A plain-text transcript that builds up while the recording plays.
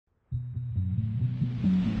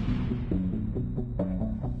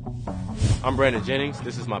I'm Brandon Jennings.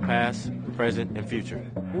 This is my past, present, and future.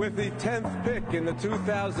 With the 10th pick in the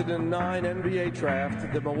 2009 NBA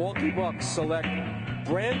draft, the Milwaukee Bucks select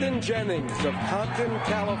Brandon Jennings of Compton,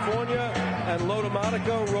 California, and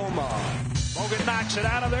Lodomatica, Roma. Bogut knocks it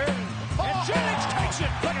out of there, and Jennings takes it.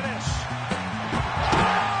 Look at this.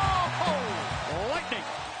 Oh, lightning.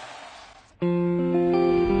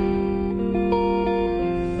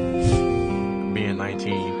 Being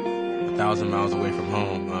 19, 1,000 miles away from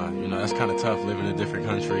home, that's kind of tough living in a different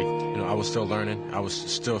country. I was still learning. I was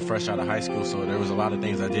still fresh out of high school, so there was a lot of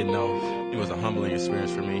things I didn't know. It was a humbling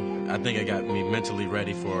experience for me. I think it got me mentally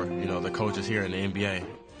ready for, the coaches here in the NBA.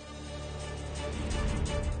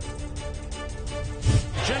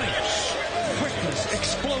 Jennings, quickness,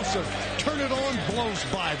 explosive, turn it on, blows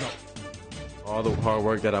by them. All the hard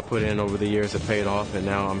work that I put in over the years have paid off, and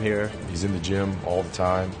now I'm here. He's in the gym all the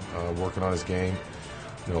time, working on his game.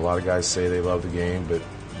 A lot of guys say they love the game, but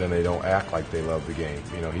then they don't act like they love the game.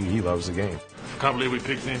 He loves the game. Can't believe we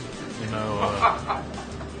picked him.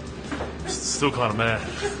 Still kind of mad.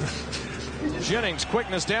 Jennings,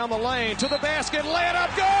 quickness down the lane to the basket, lay it up,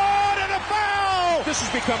 good, and a foul! This is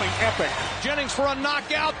becoming epic. Jennings for a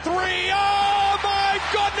knockout three. Oh my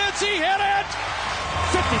goodness, he hit it!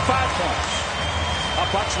 55 points. A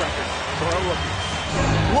Bucks record for a rookie.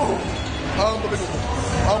 Whoa! Unbelievable.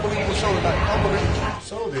 Unbelievable show tonight. Unbelievable.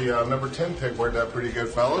 So the number 10 pick worked out pretty good,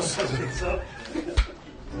 fellas.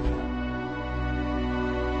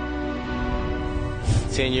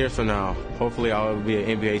 10 years from now, hopefully I'll be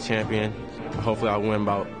an NBA champion. Hopefully I'll win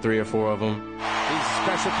about 3 or 4 of them. He's a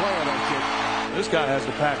special player, that kid. This guy has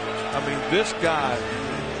the package. I mean, this guy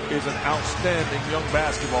is an outstanding young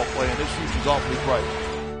basketball player, and his future's awfully bright.